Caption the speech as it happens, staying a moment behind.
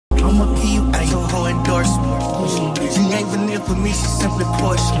endorsement. She ain't vanilla for me, she simply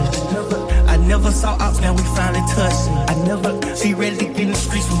portion. I never saw ops, now we finally touching. She ready to get in the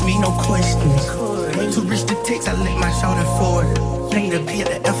streets with me, no questions. Too rich to text, I let my shoulder forward. Ain't a P at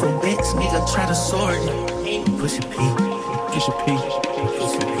the alphabets, nigga try to sort it. Push a P, push a P,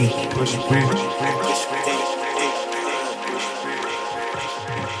 push a P, push a P.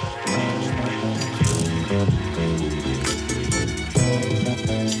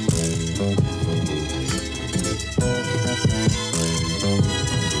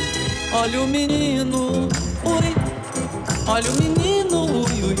 Olha o menino, ui. Olha o menino,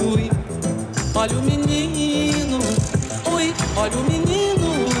 ui, ui, ui. Olha o menino, ui. Olha o menino,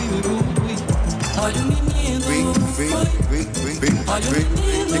 ui, ui, ui. Olha o menino, ui. Olha o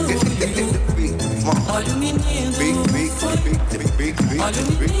menino, ui. Olha o menino, ui. Olha o menino, ui. Olha o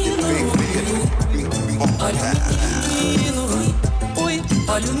menino, ui.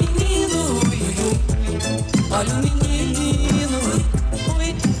 Olha o menino, ui. Olha o menino, ui.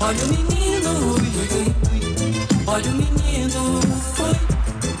 Olha o menino, ui, ui, ui. Olha o menino, ui.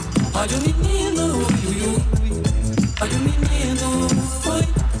 Olha o menino, ui, ui, ui. Olha o menino, ui.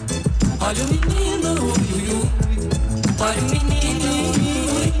 Olha o menino, ui, ui, ui. Olha o menino,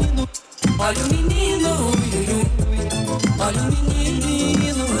 olha o menino, ui, ui, ui. Olha o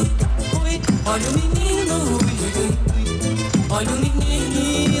menino, ui. Olha o menino, ui, ui, ui. Olha o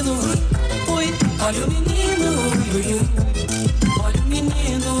menino, ui. Olha o menino, ui, ui, ui. Olha o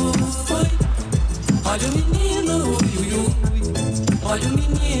menino, oi. Olha o menino, ui, ui, ui. Olha o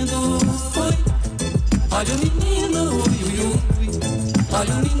menino, oi. Olha o menino, ui, ui, ui.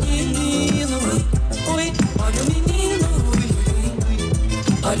 Olha o menino, oi. Olha o menino, ui, ui, ui. Olha o menino,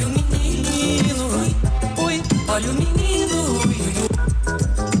 oi. Olha o menino, ui, ui, ui.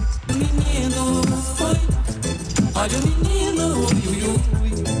 O menino, oi. Olha o menino, ui, ui, ui.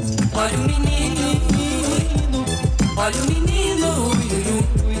 Olha o menino, olha o menino, ui, ui, ui.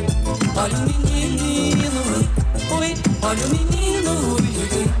 Olha o menino, ui. Olha o menino, ui, ui,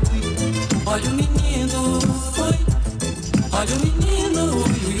 ui. Olha o menino, ui. Olha o menino,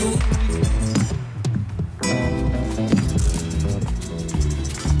 ui, ui, ui.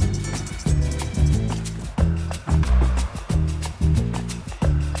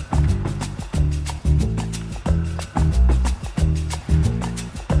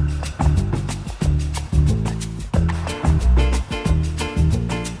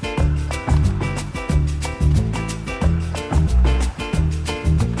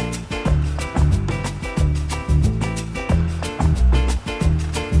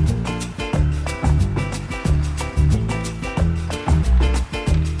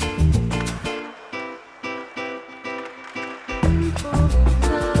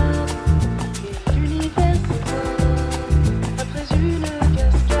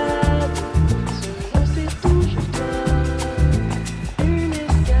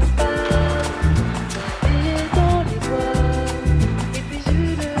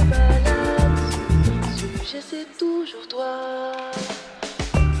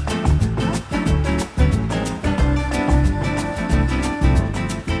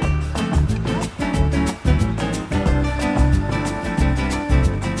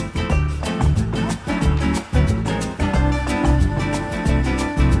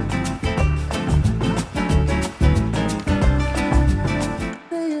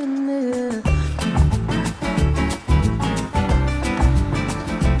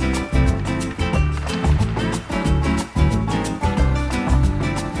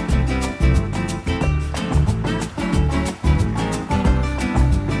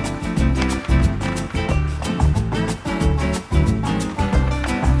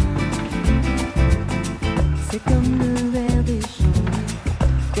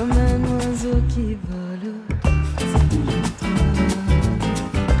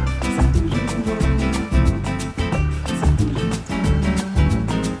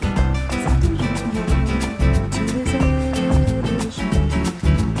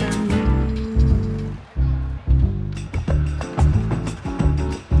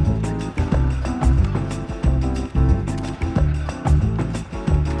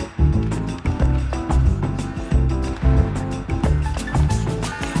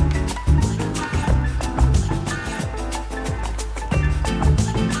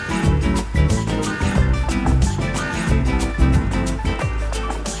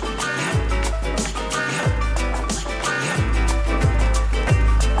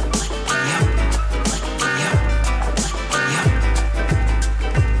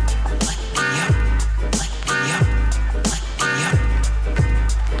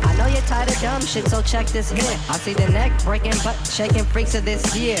 shit, so check this here. I see the neck breaking, butt shaking freaks of this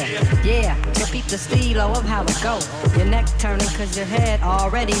year. Yeah, so peep the stilo of how it go. Your neck turning cause your head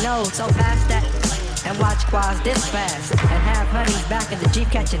already knows. So fast that and watch squads this fast. And have honeys back in the Jeep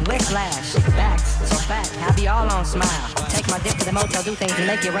catching whiplash. Backs so fat, have you all on smile. Take my dick to the motel, do things to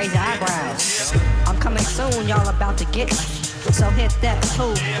make you raise your eyebrows. I'm coming soon, y'all about to get it. So hit that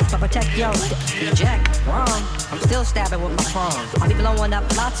pool, but protect your eject. Wrong, I'm still stabbing with my prong. I'll be blowing up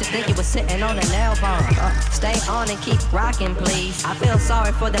lots, you think you was sitting on a nail bomb. Stay on and keep rocking, please. I feel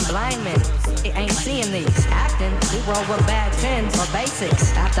sorry for them blind men. It ain't seeing these. Acting, we roll with bad tens or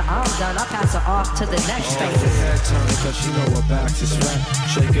basics. After I'm done, I'll pass her off to the next phase. Head turning cause she know her back is flat.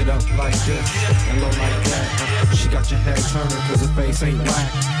 Shake it up like this and low like that. She got your head turning cause her face ain't whack.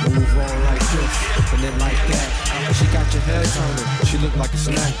 Move on like this and then like that. She got your head turning, she look like a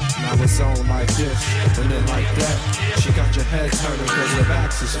snack. Now it's on like this and then like that. She got your head turning cause her back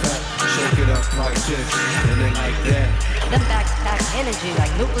is fat. Shake it up like this and then like that. Them backs pack energy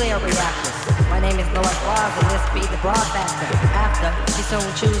like nuclear reactors. My name is Noah Claus and this be the broad factor. After she soon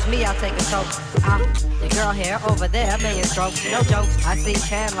choose me, I'll take a toke. The girl here over there, million strokes, no jokes. I see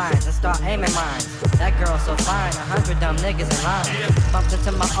tan lines and start aiming mines. That girl so fine, 100 dumb niggas in line. Bumped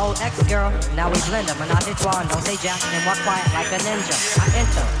into my old ex-girl, now we blend them. And I did one, don't say jack and walk quiet like a ninja. I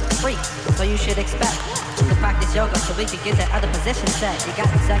enter, freak, so you should expect to practice yoga so we could get that other position set. You got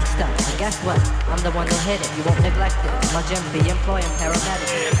sex stuff, and guess what? I'm the one that hit it, you won't neglect it. My gym be employing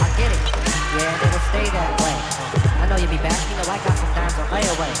paramedics. I get it, yeah, it'll stay that way. I know you'll be back, you know I got some dimes on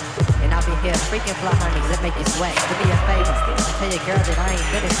layaway. And I'll be here freaking fly honeys that make you sweat. To be a favor, tell your girl that I ain't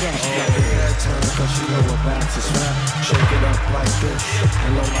finished yet. Head turning cause she know her back is fat. Shake it up like this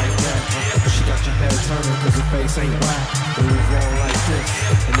and low like that. She got your head turning cause her face ain't whack. Move on like this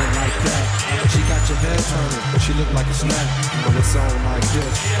and then like that. She got your head turning, she look like a snack. Now it's on like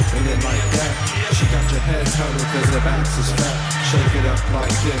this and then like that. She got your head turning cause her back is fat. Shake it up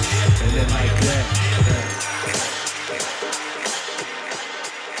like this and then like that.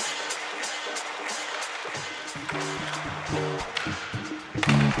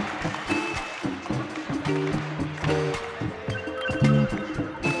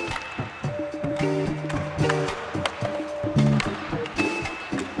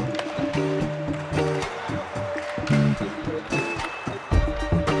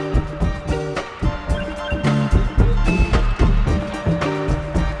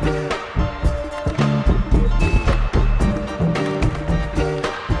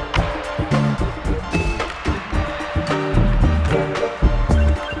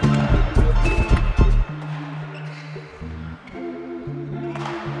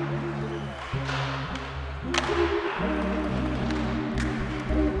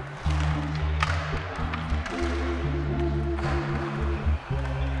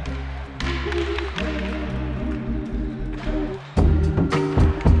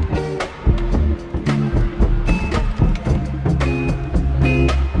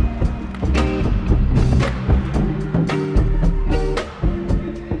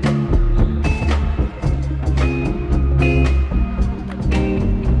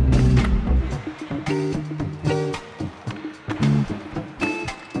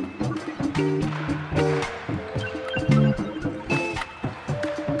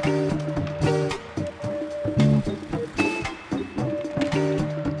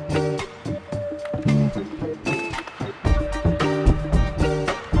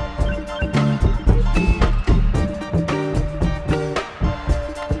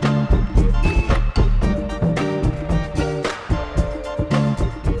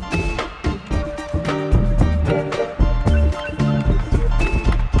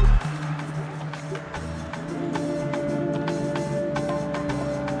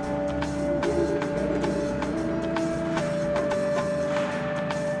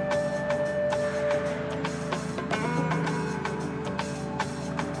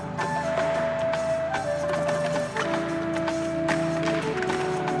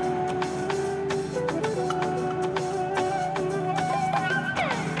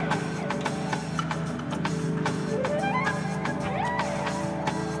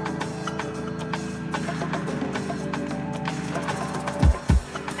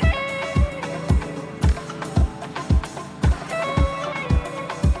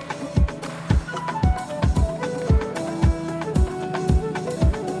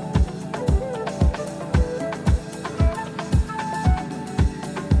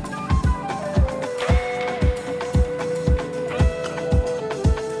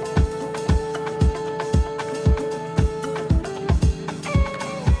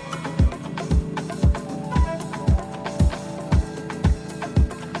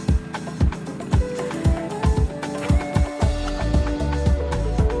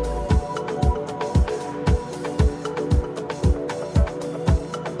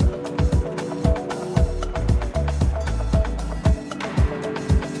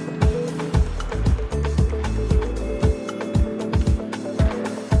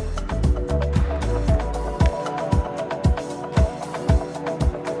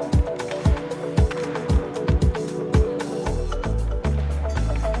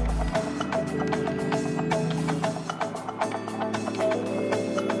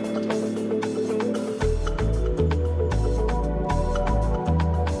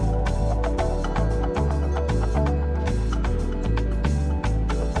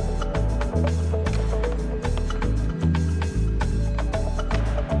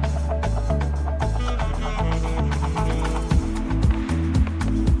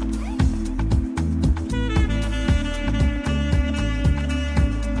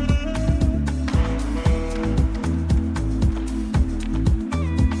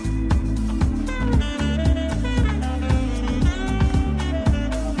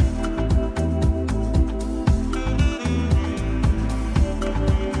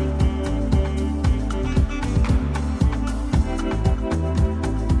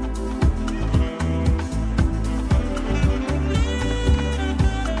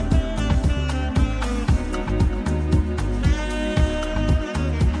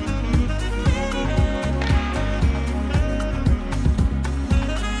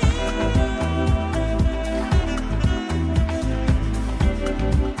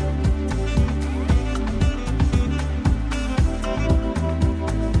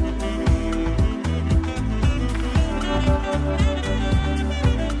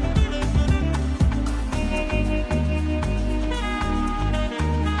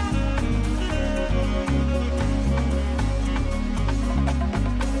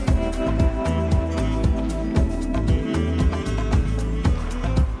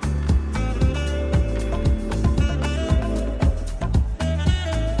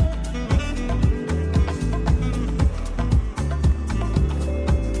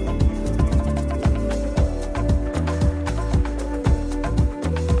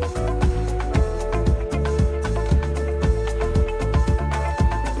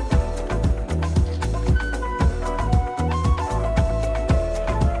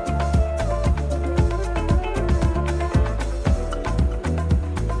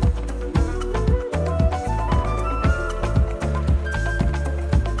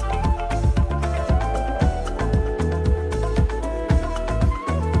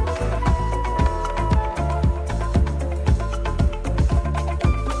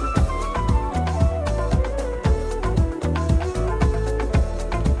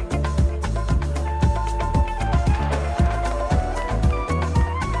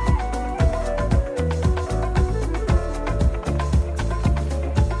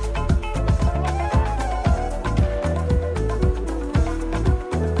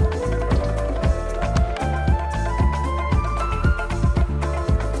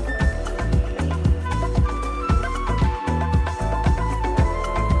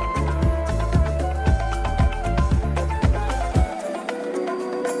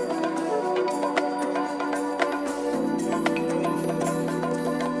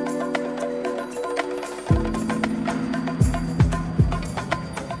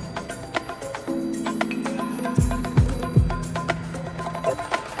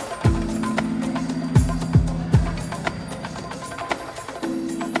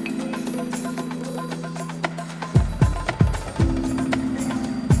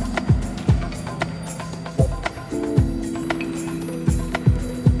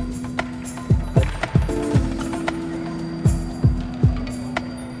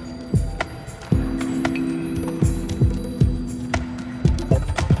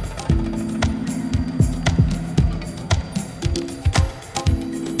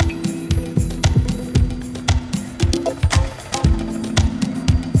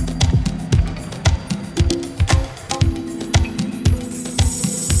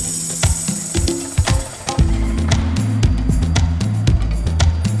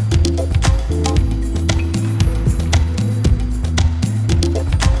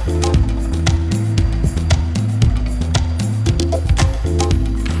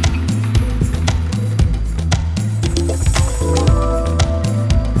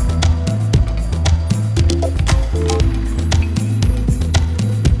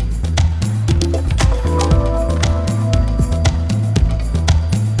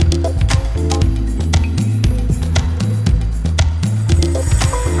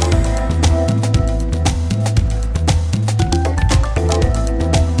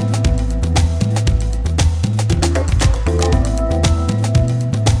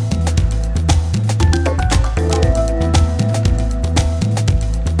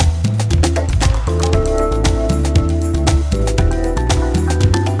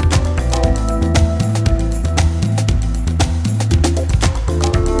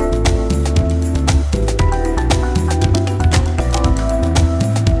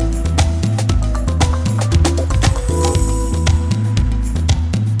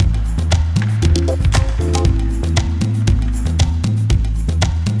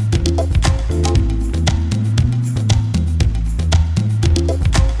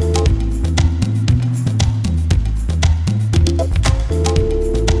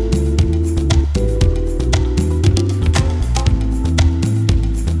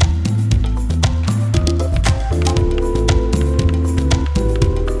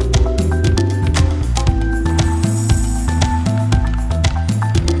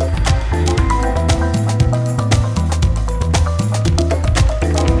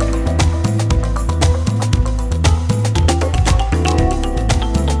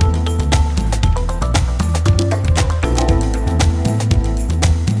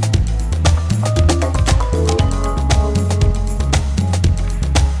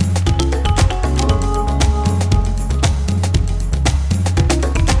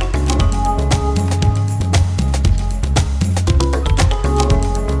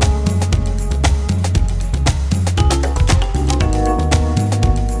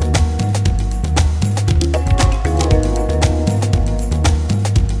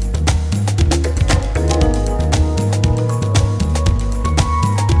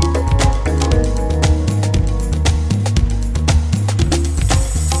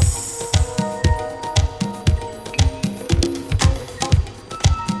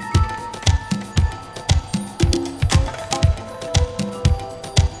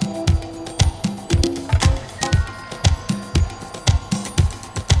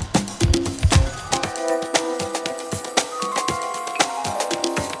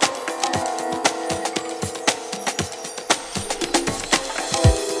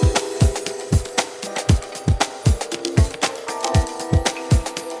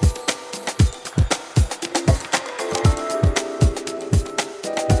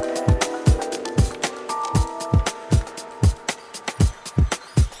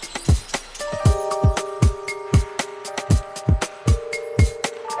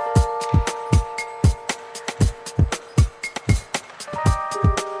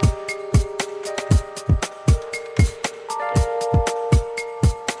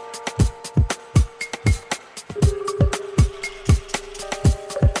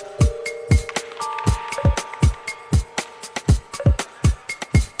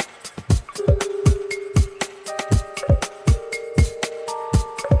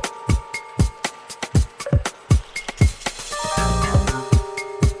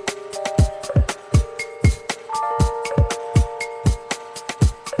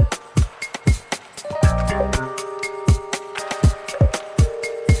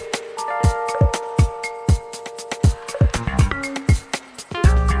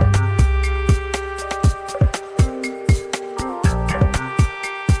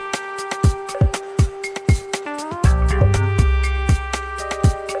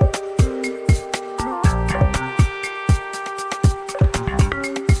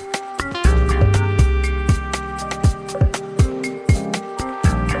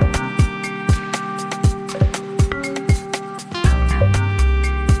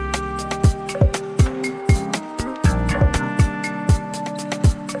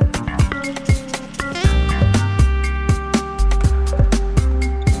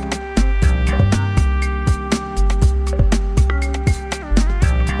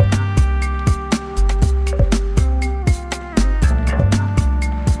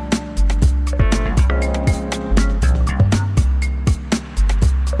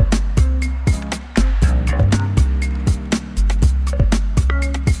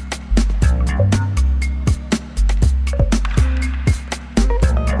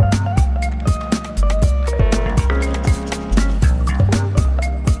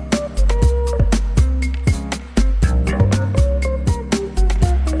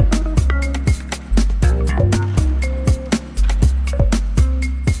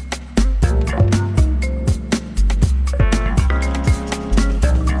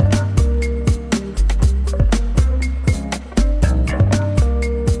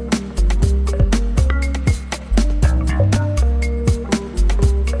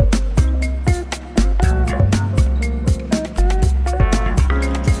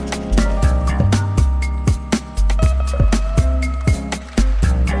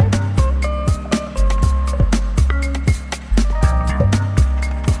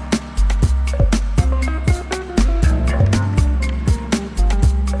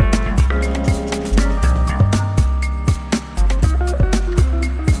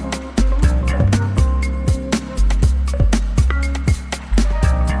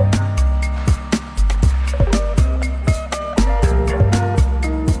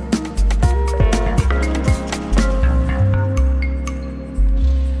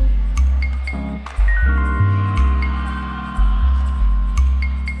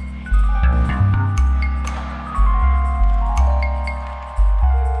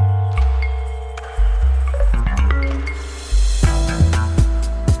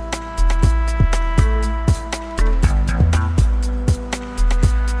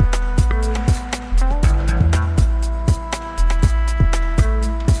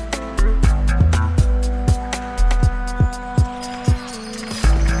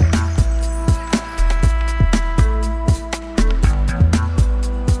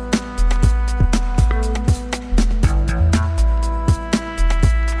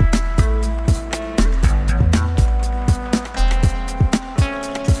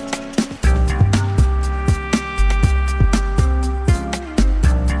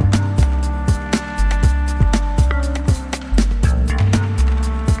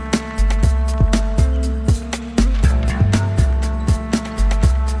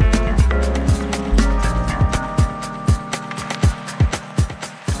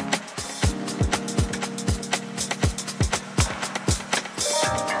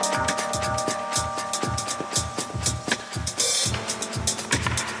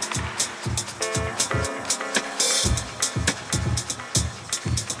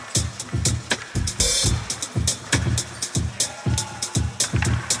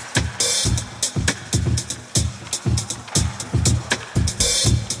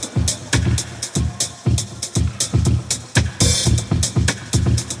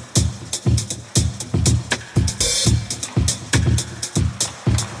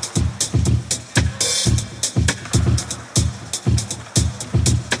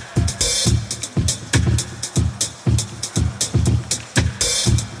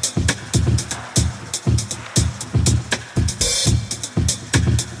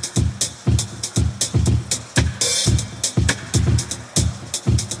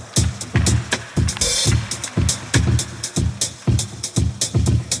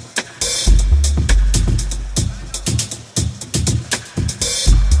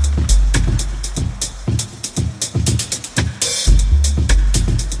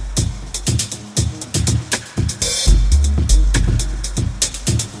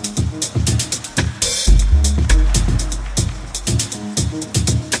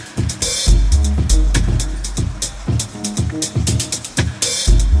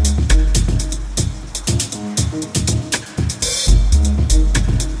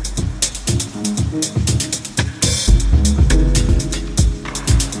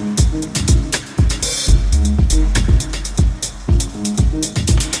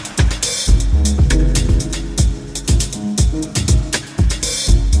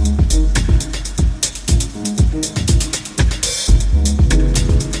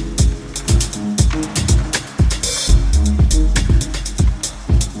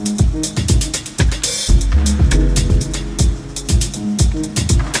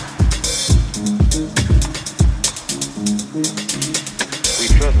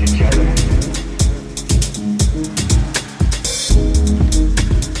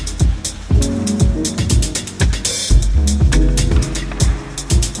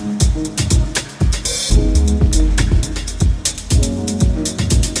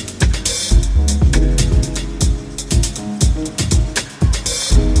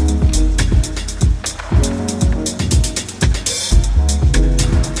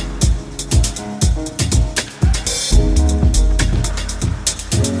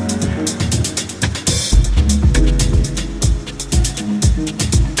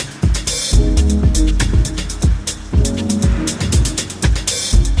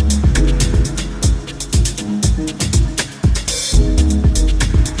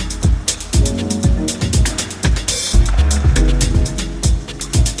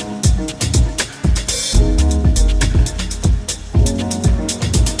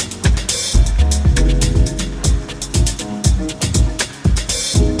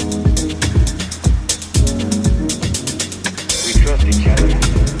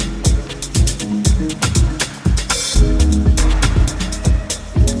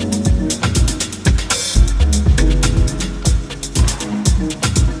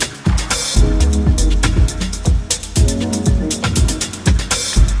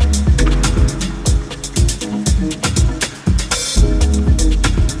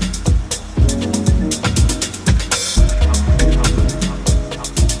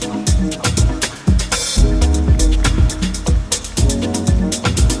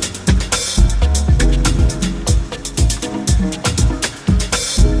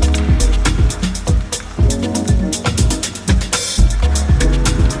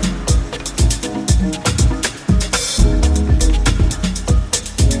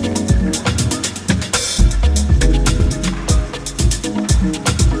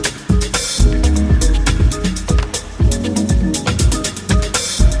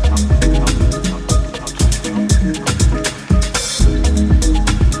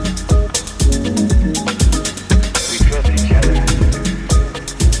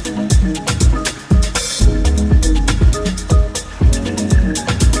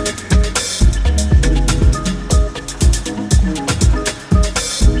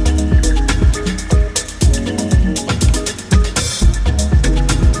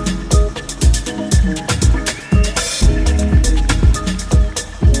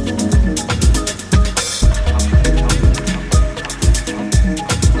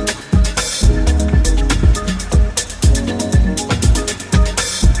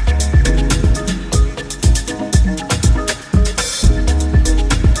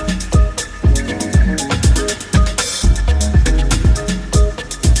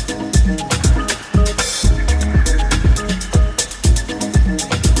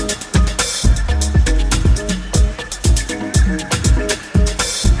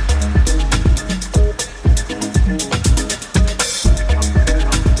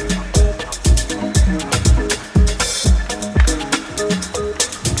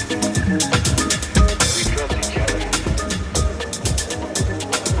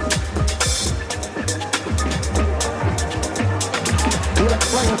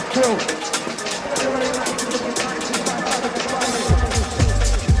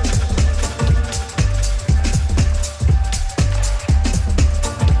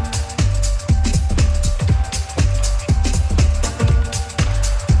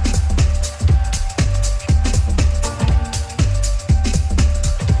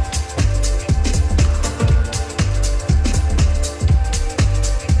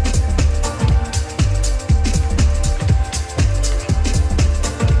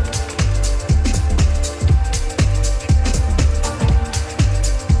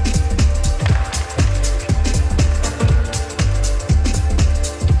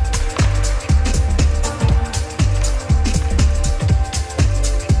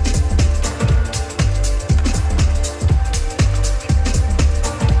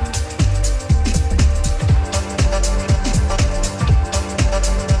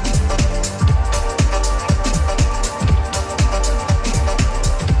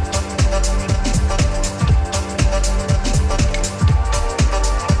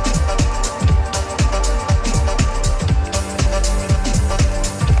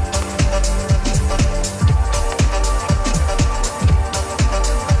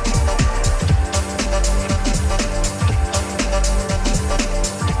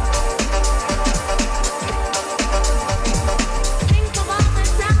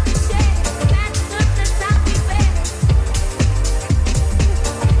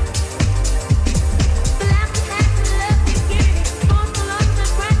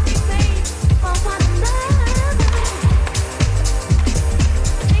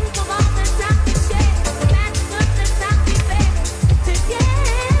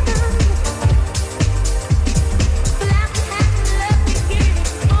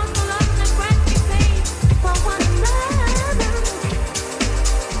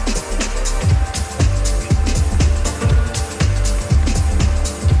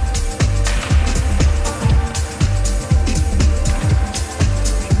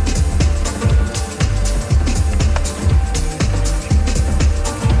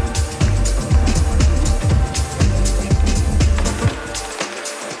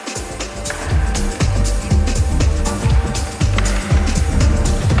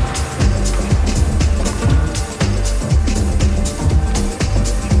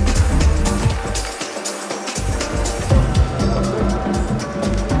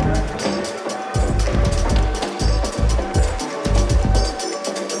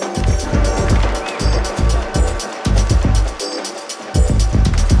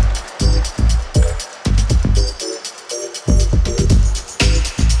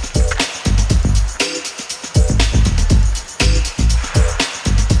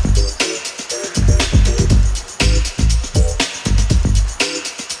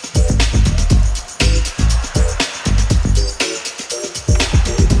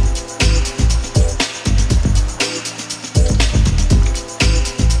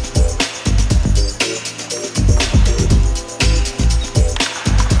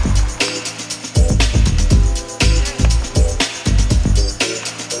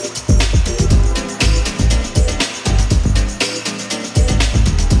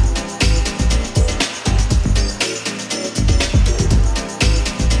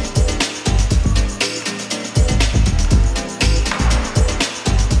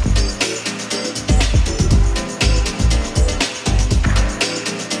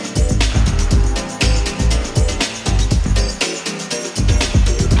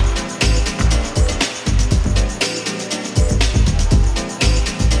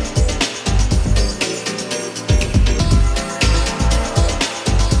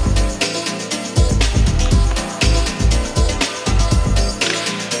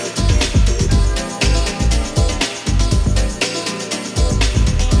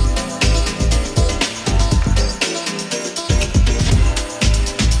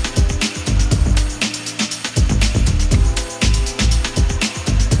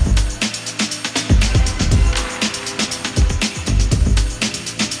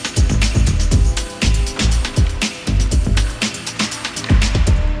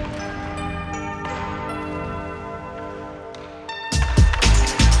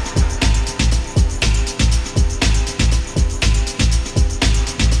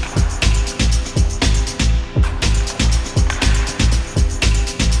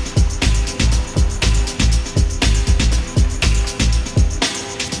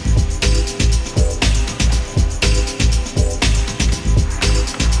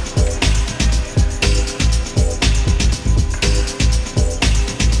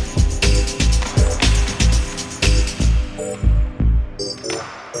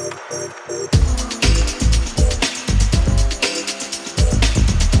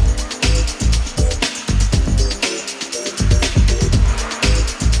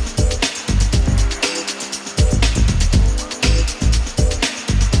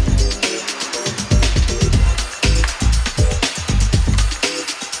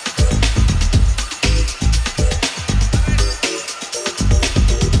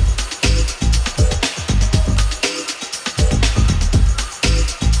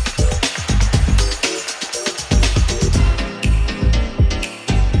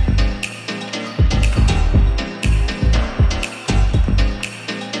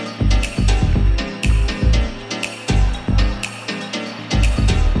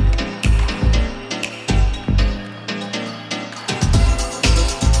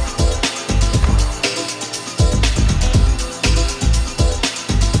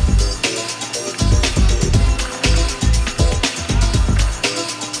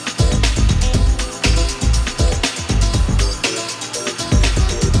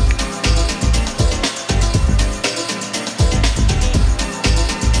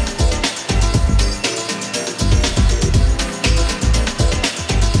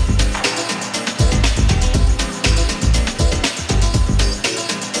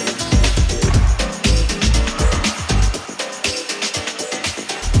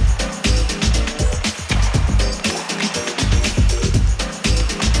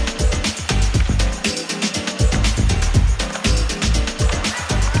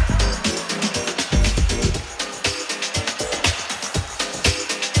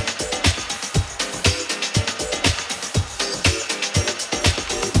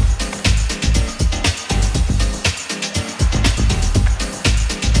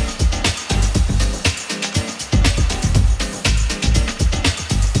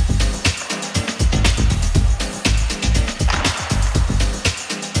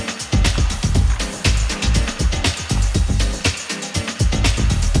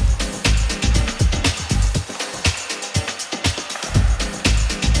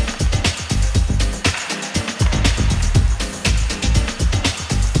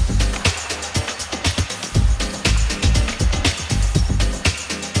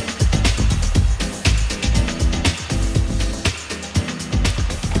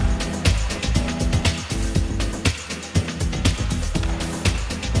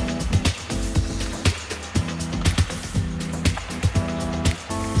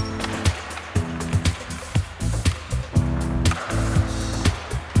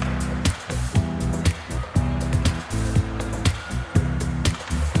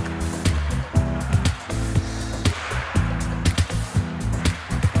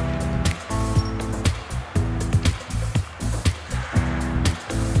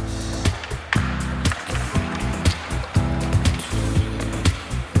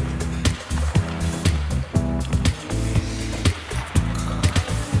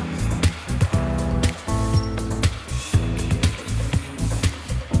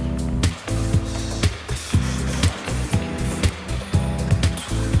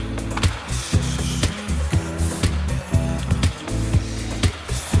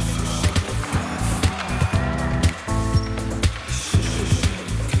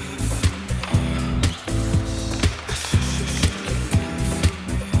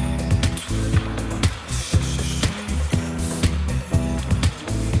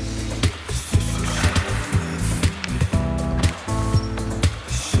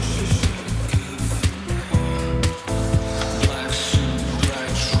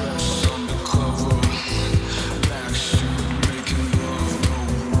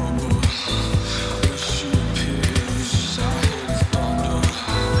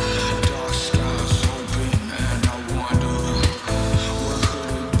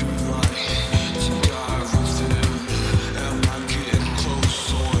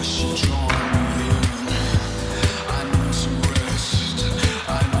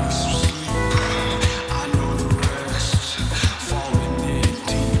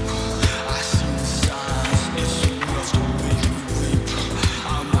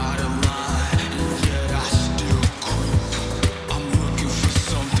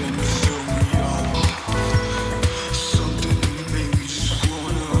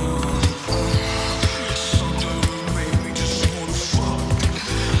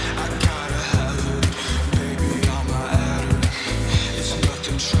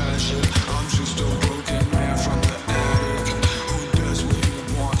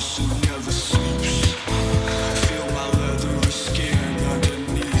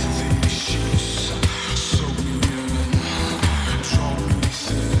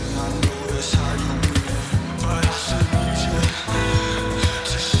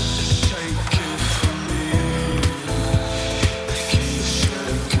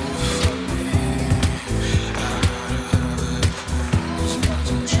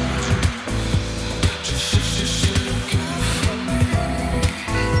 Just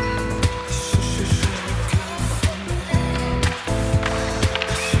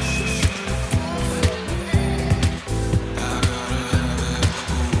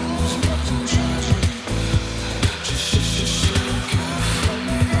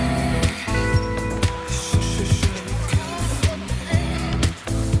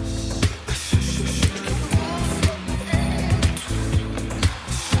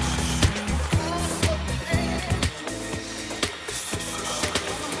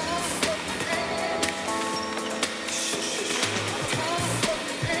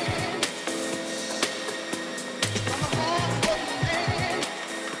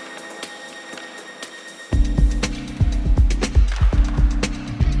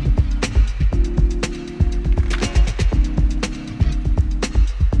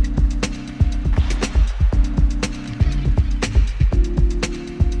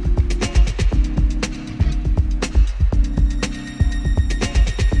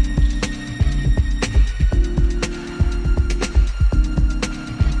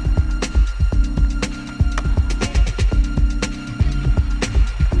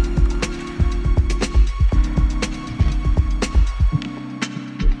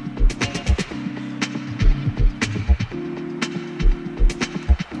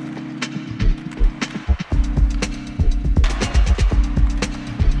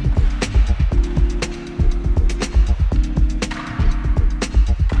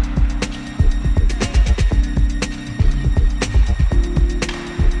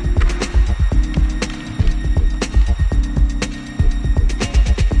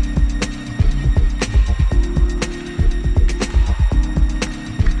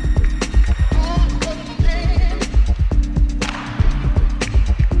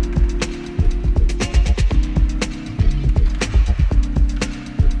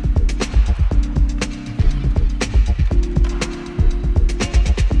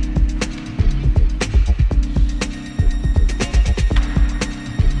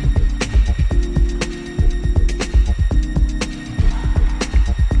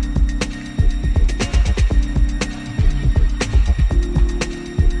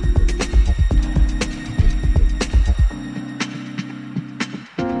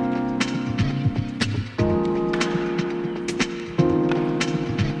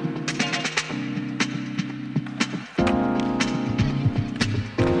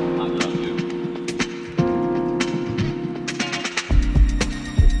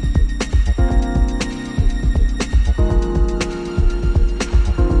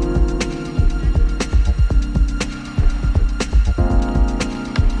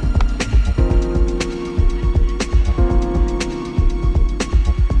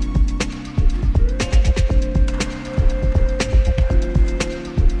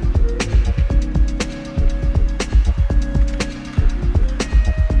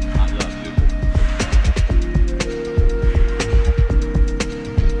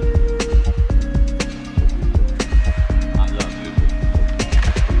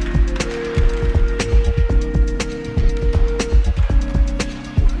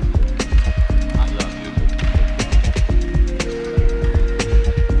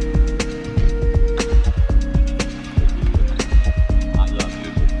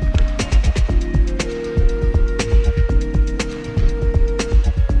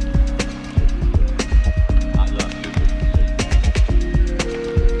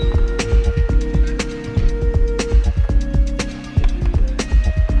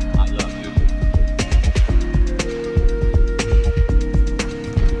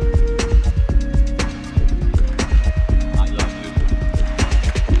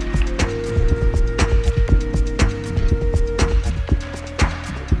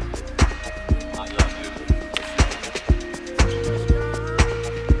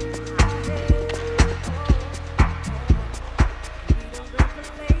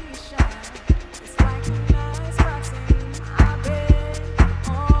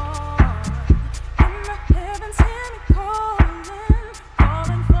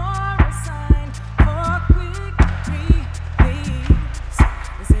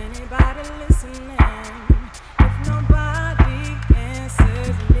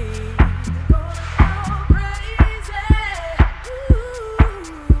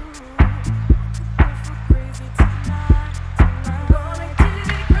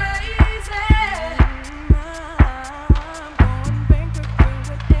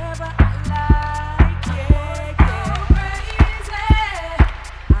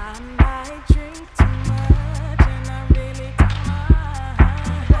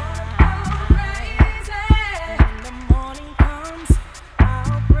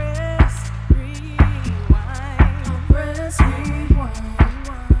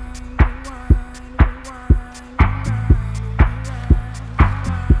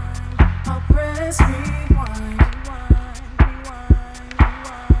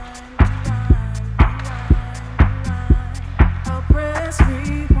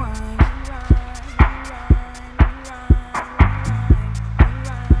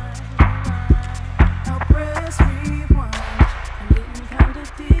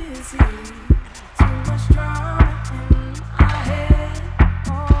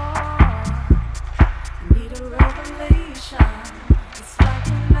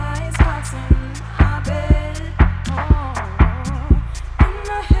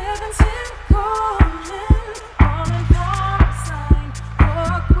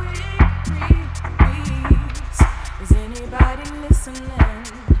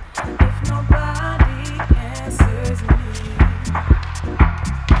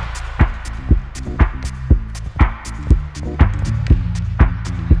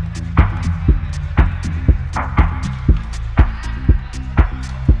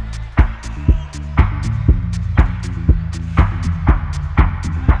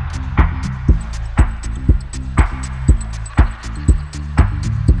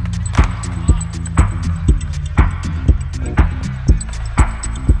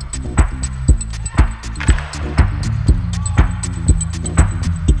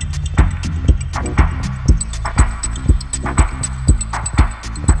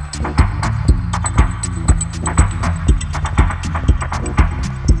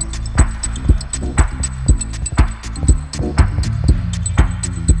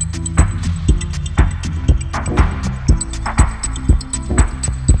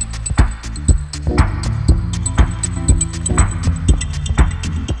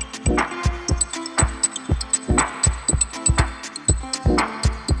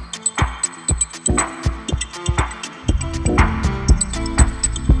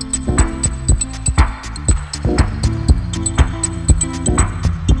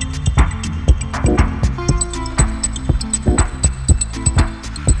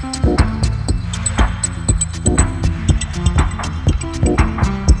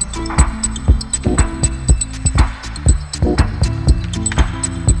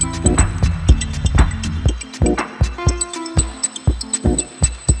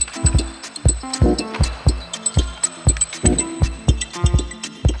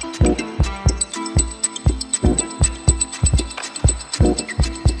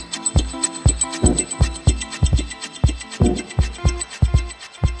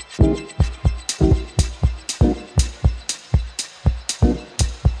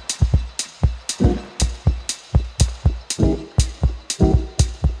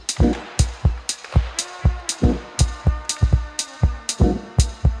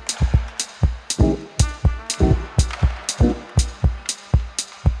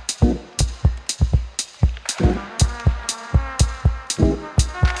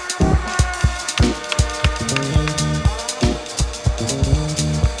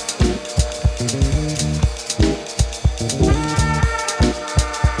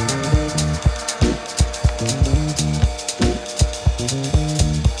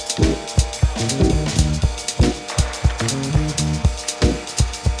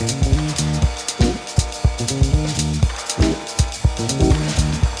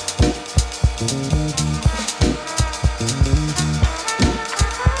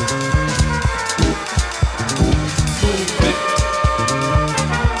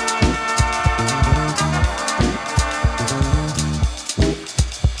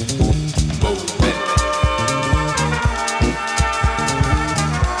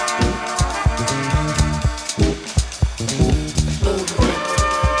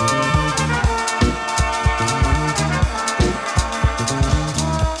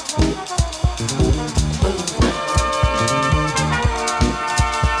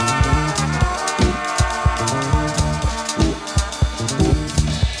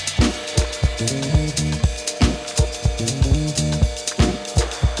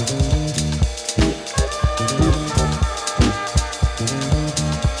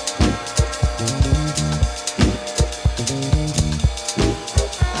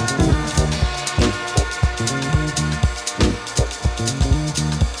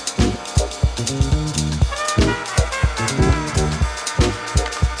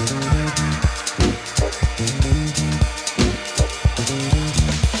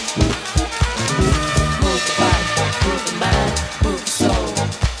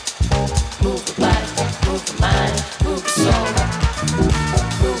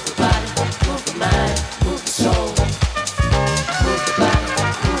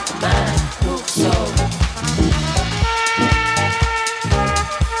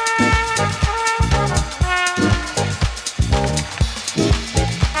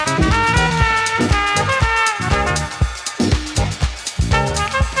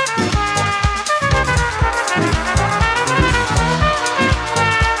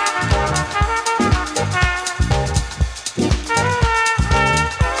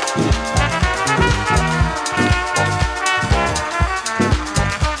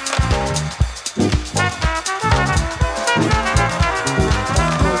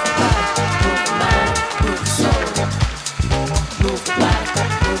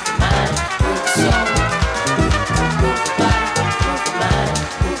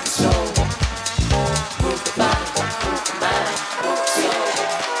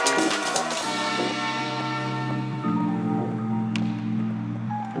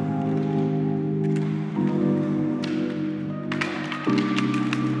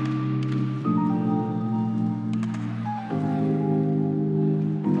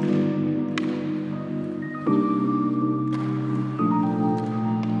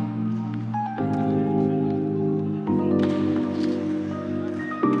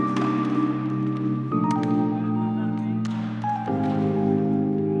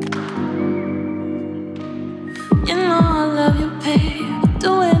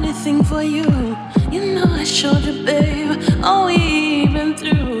for you. You know I showed you, babe, all we've been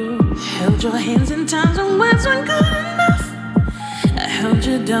through. Held your hands in times when words weren't good enough. I held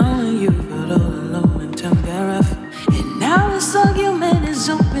you down when you felt all alone when times got rough. And now this argument is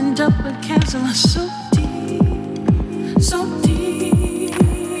opened up a chasm so deep, so deep.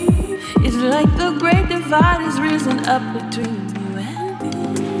 It's like the great divide has risen up between you and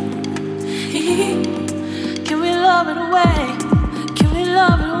me. Can we love it away? Can we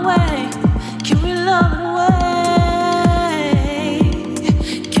love it away? Can we love it away?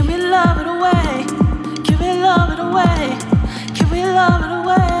 Can we love it away? Can we love it away? Can we love it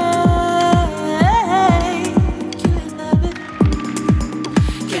away? Can we love it?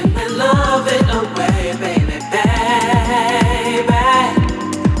 Can we love it away, baby, baby?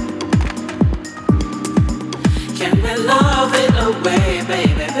 Can we love it away,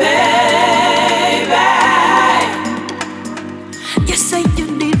 baby, baby? You say you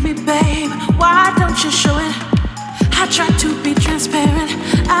need me, babe. Why don't you show it? I try to be transparent.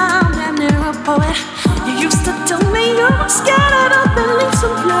 I'm damn near a poet. You used to tell me you were scattered up and leave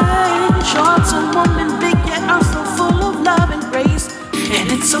some place. Short, so woman, big, yet I'm so full of love and grace.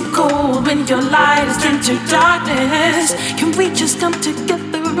 And it's so cold when your light is turned to darkness. Can we just come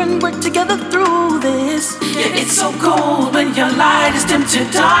together and work together through this? Yeah, it's so cold when your light is dimmed to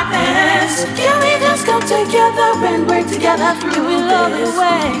darkness. Can we just come together and work together through this? Can we love it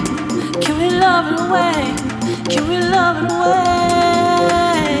away? Can we love it away? Can we love it away?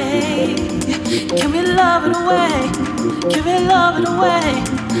 Can we love it away? Can we love it away?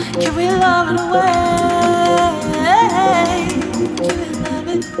 Can we love it away? Can we love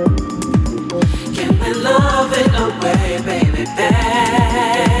it? Can we love it away, baby, baby?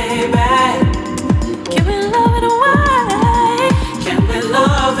 Can we love it away? Can we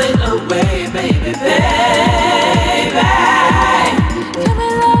love it away, baby, baby? Can we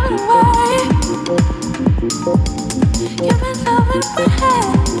love it away? Can we love it away?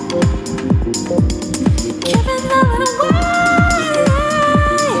 Can we love it away?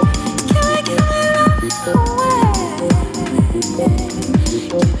 Can we love it away?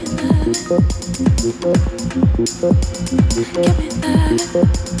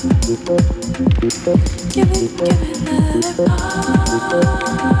 Give me love.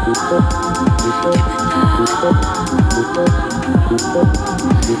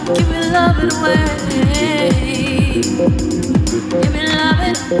 Give me love it away. Give me love it away. Give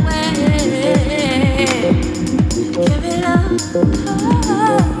me love.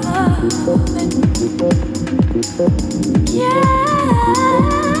 Yeah.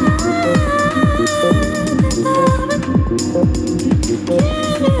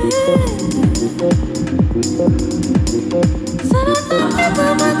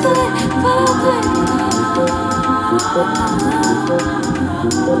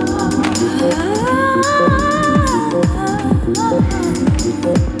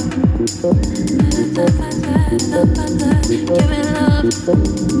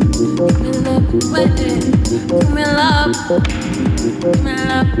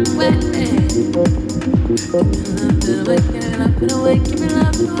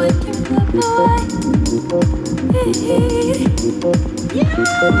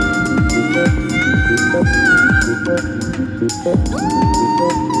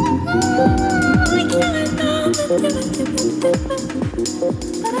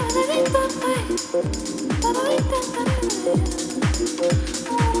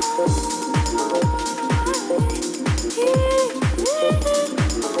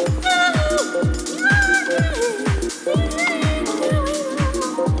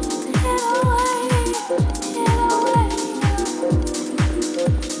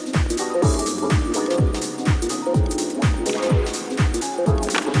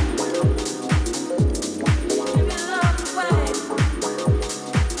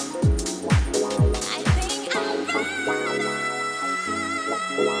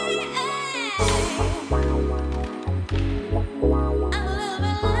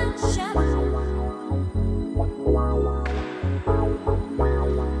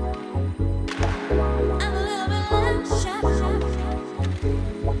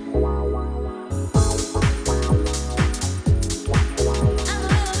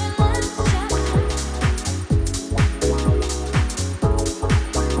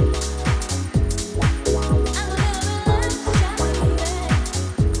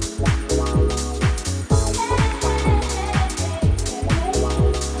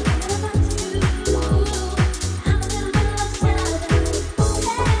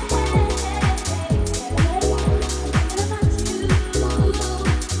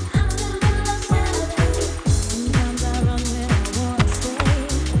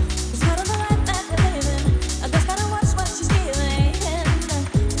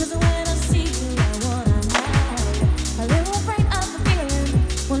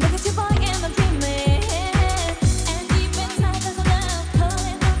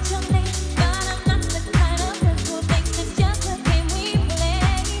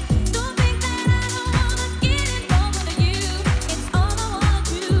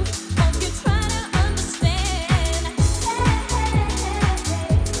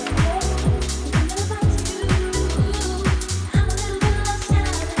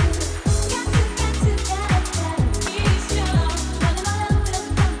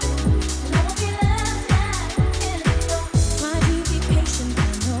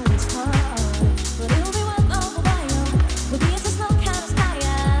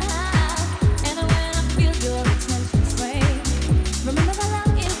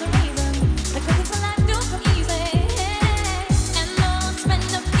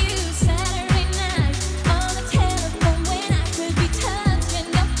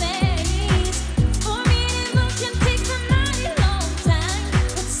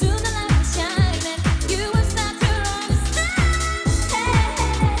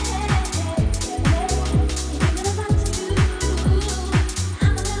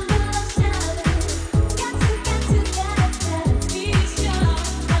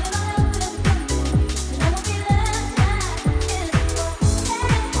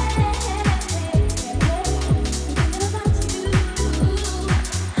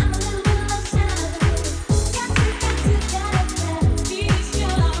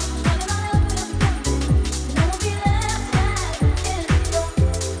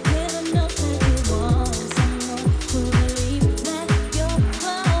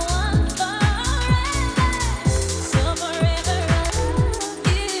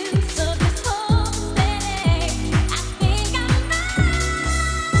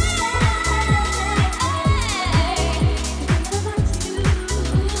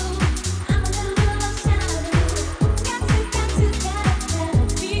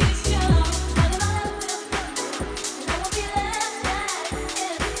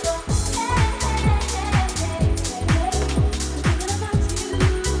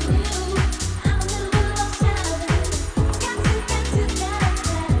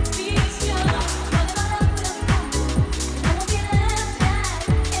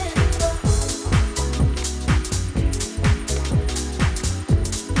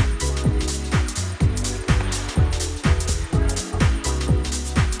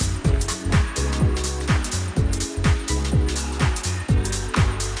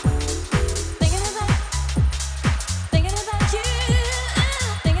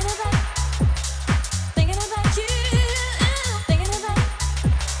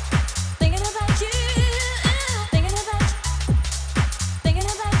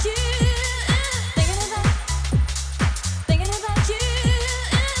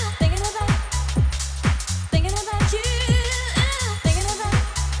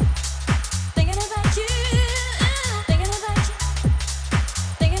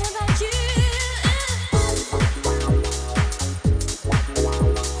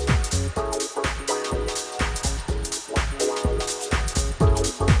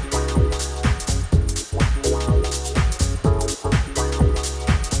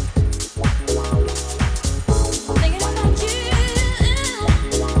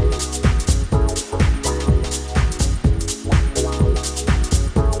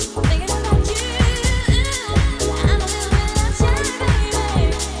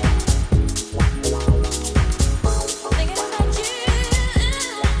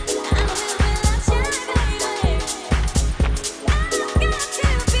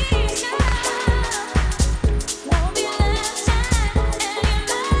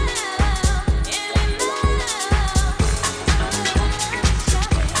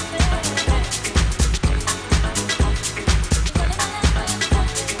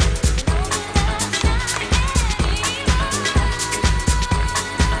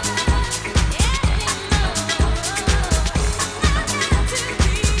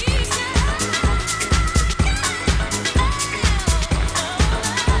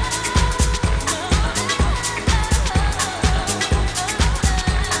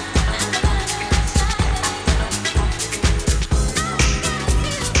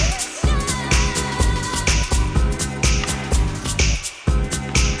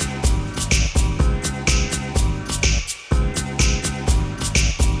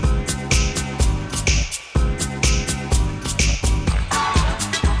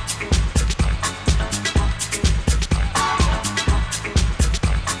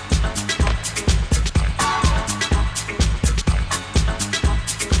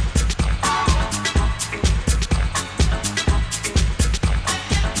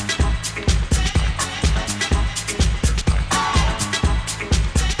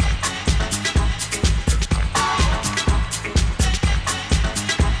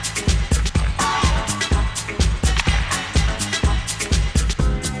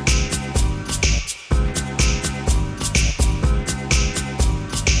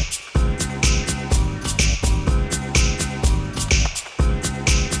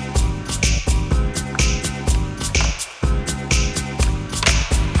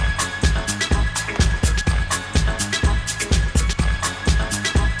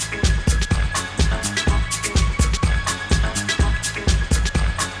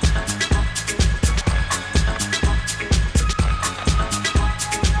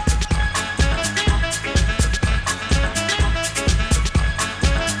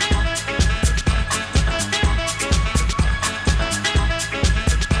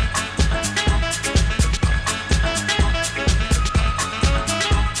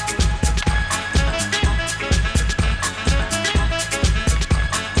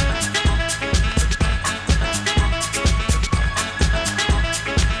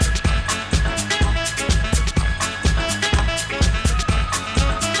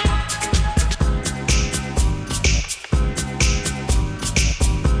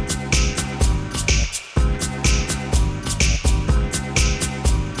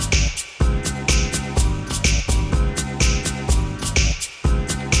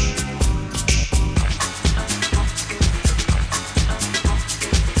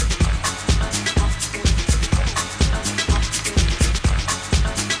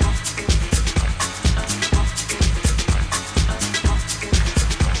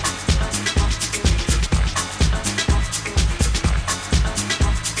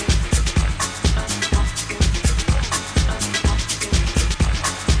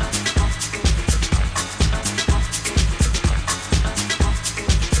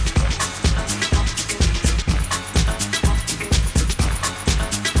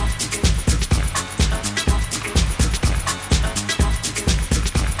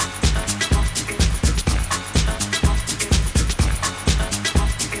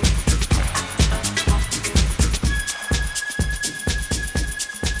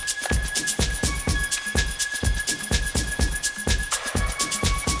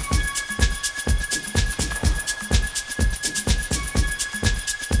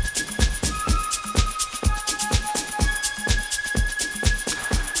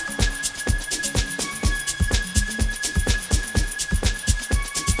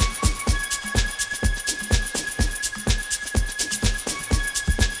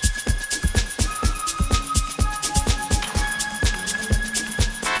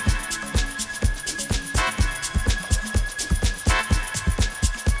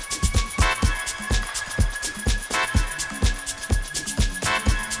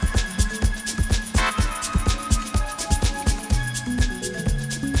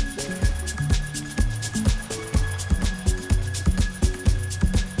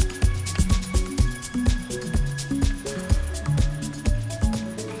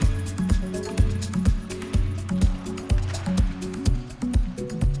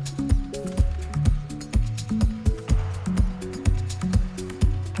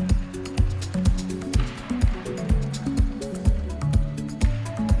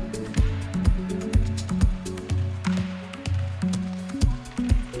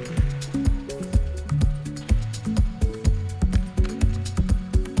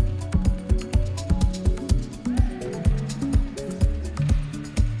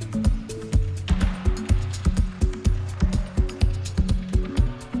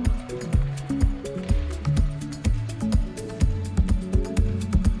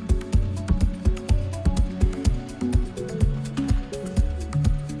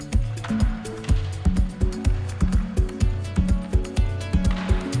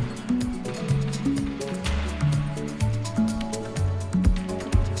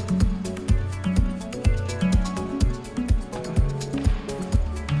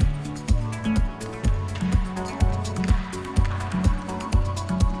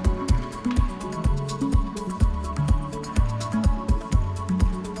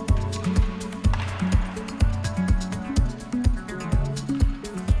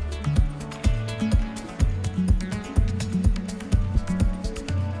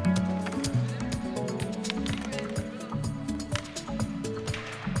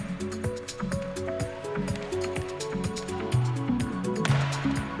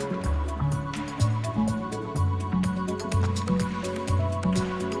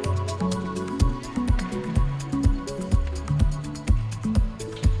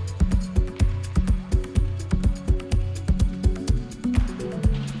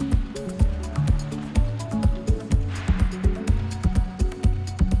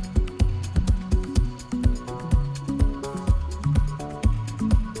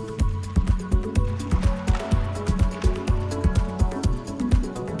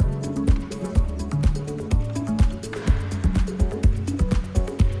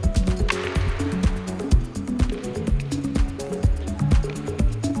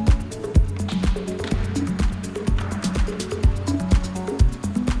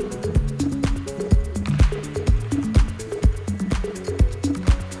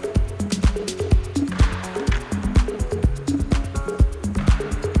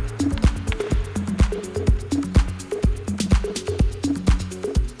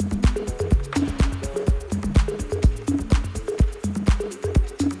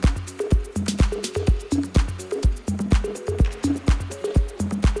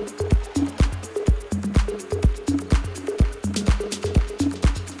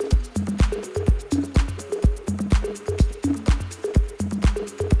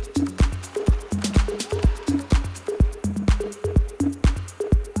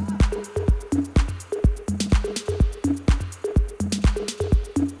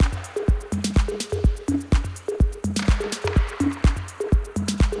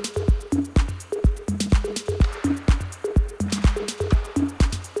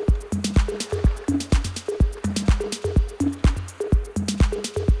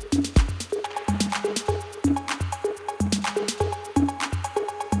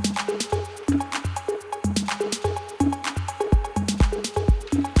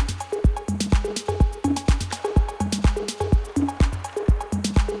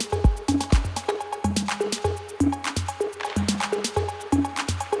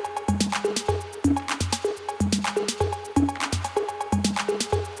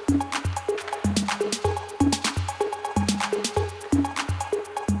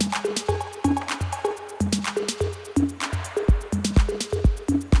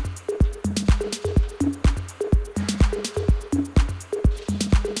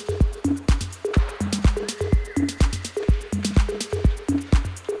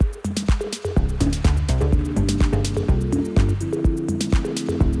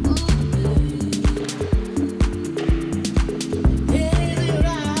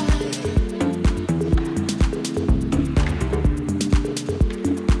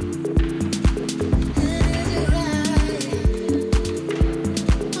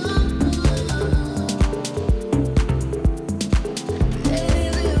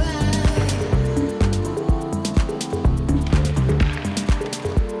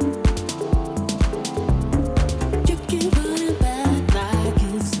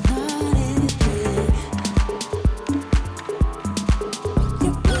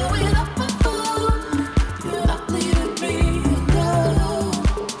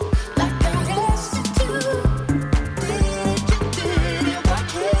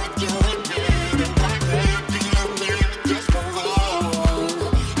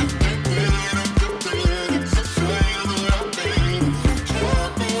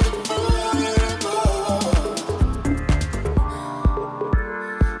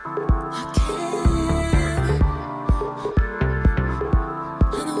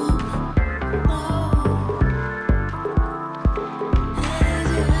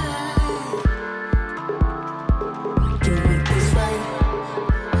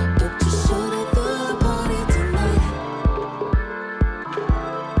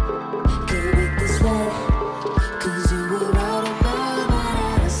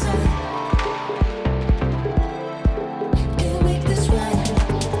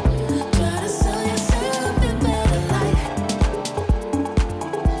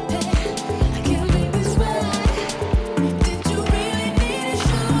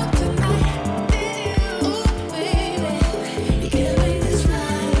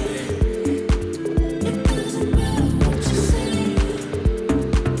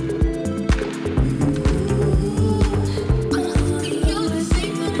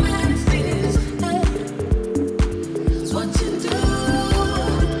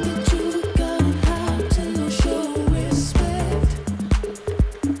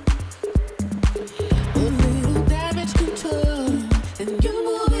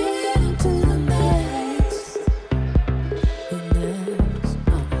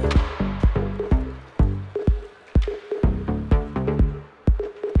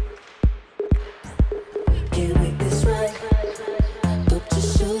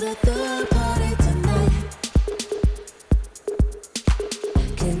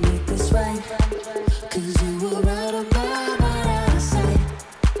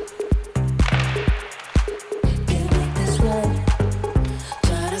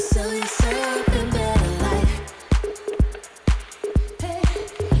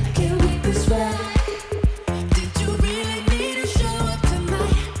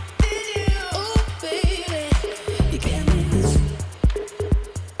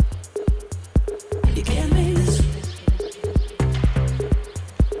 You can't make this.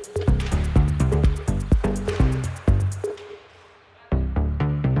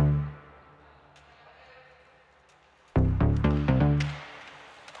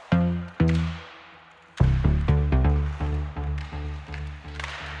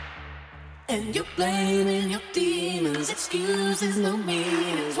 And you're blaming your demons, excuses, no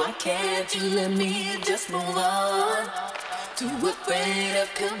meanings. Why can't you let me just move on? Too afraid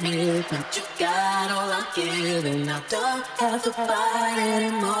of commitment, you got all I'm giving. I don't have to fight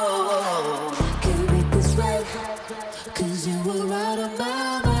anymore. Can't make this right, cause you were out of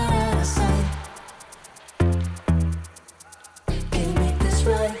my mind, out of sight. Can't make this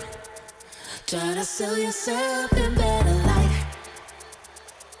right, try to sell yourself in better light.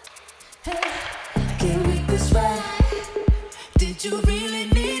 Can't make this right. Did you really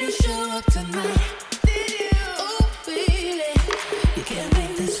need to show up tonight? Did you? Oh, really? You can't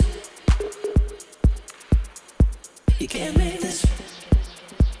make this. You can't make this.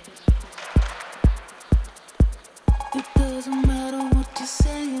 It doesn't matter what you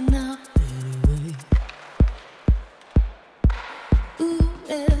say now. Anyway. Ooh,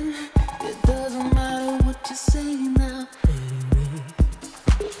 yeah. It doesn't matter what you say now. Anyway.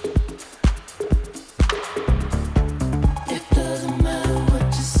 It doesn't matter what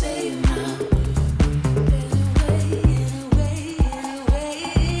you say now. Anyway.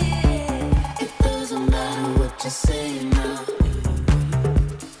 It doesn't matter what you say now.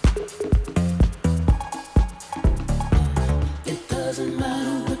 It doesn't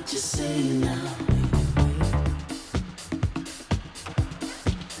matter what you say now.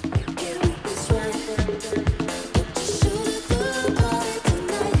 Can't make this right. But you should have the party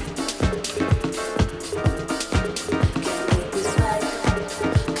tonight. Can't make this right,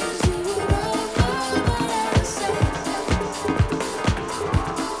 cause you were all out of sight. Can't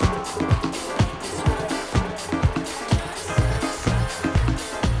make this right.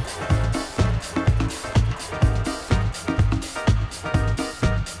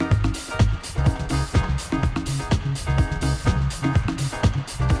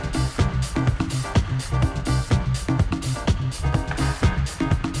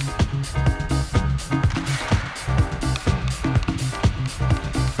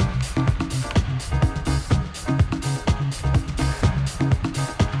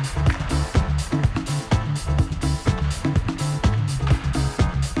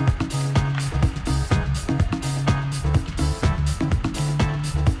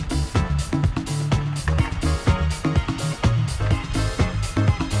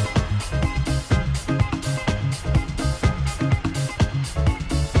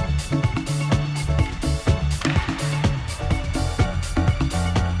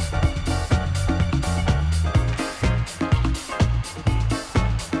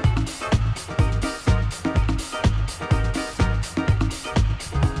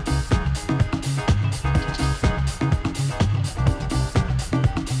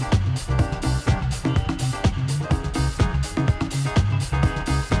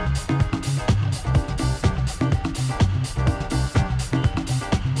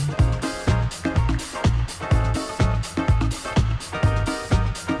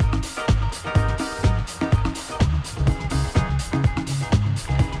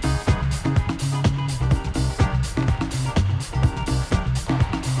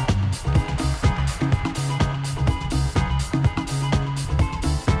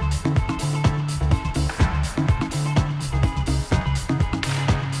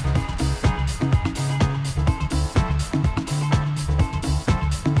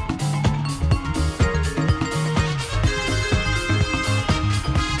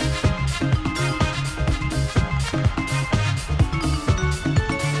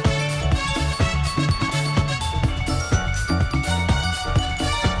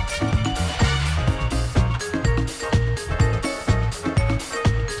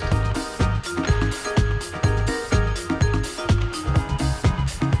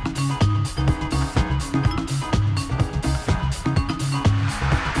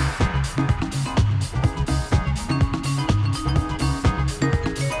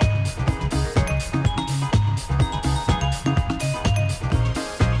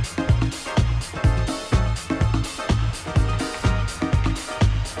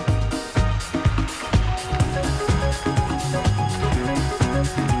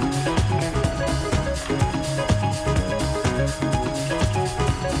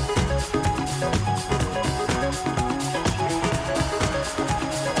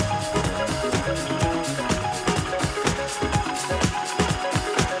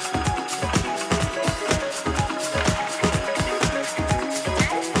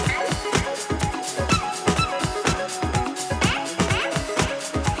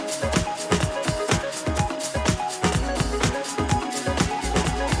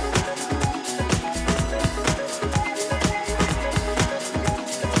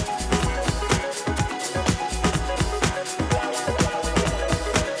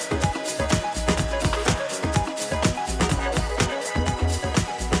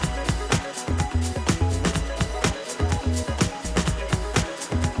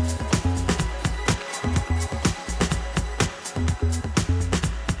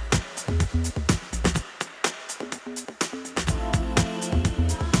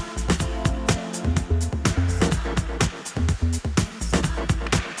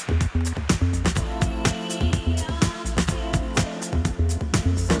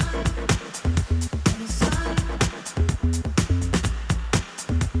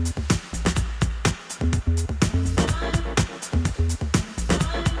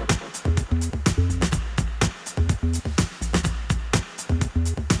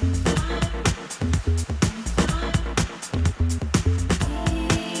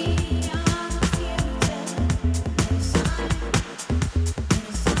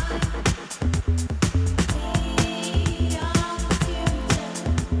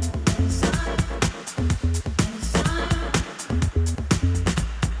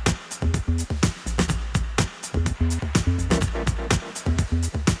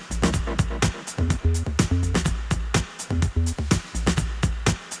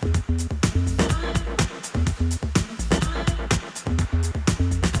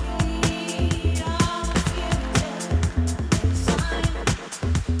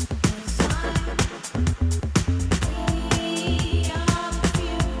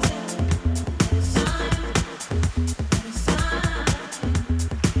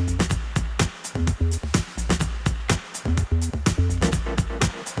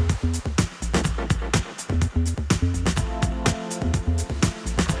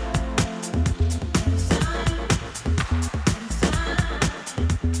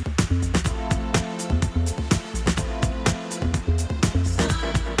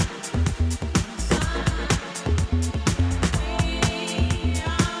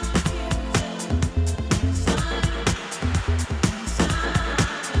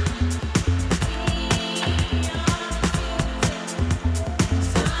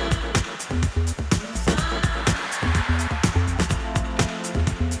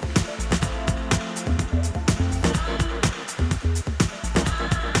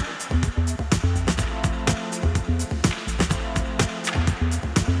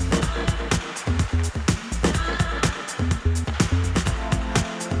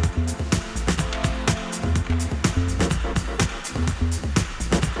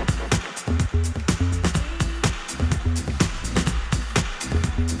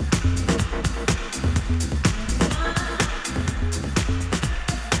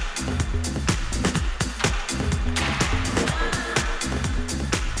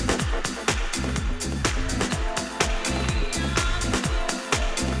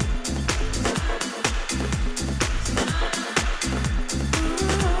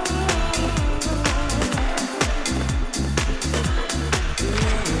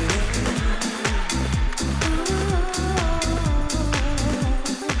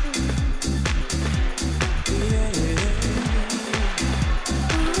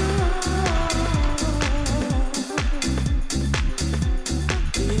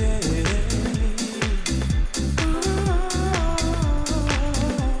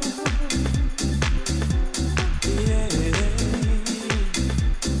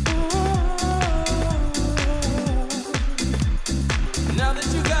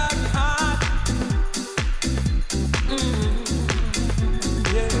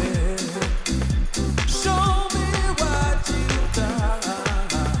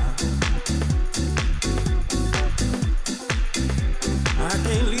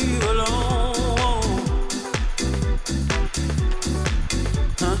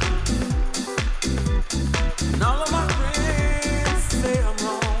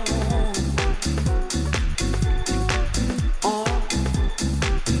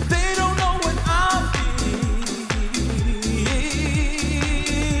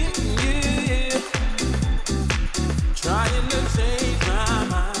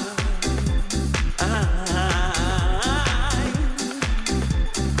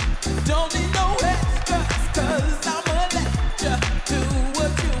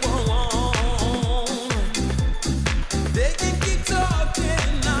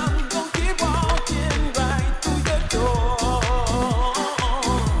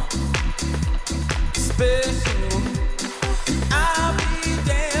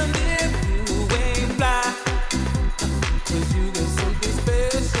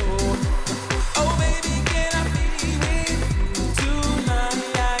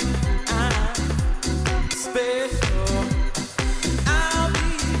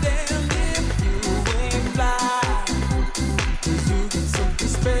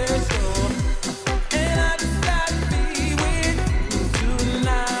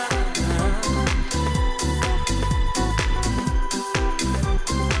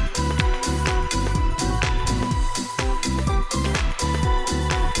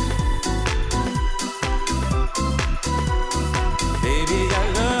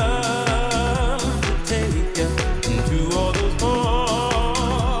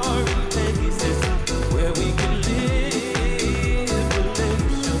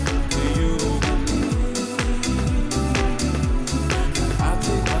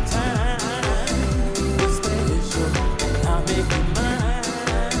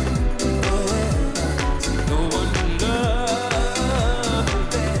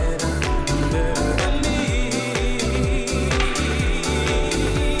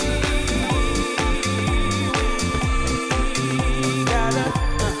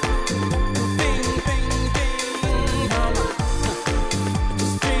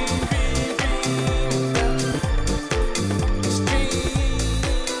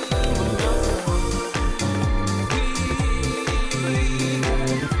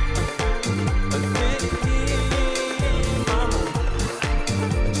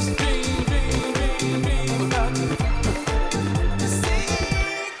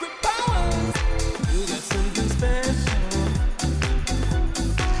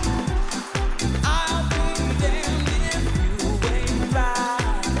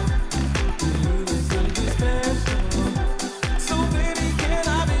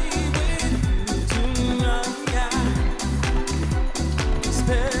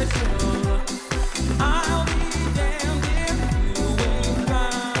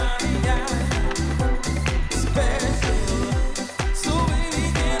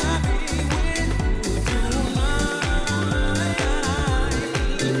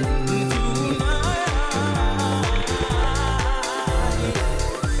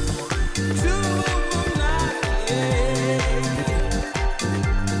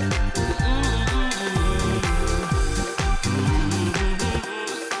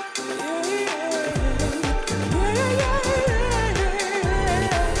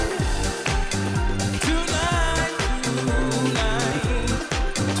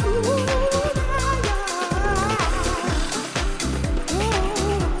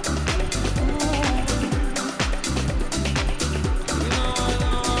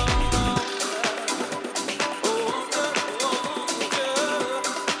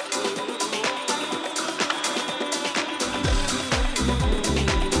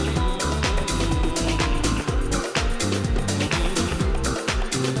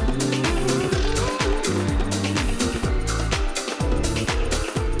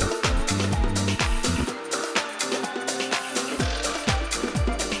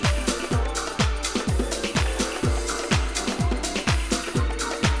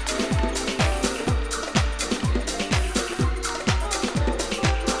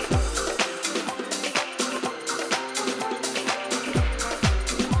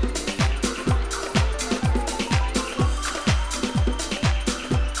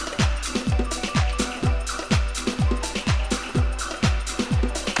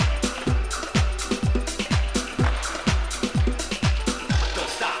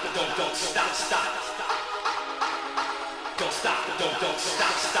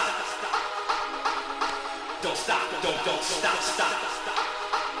 Don't stop.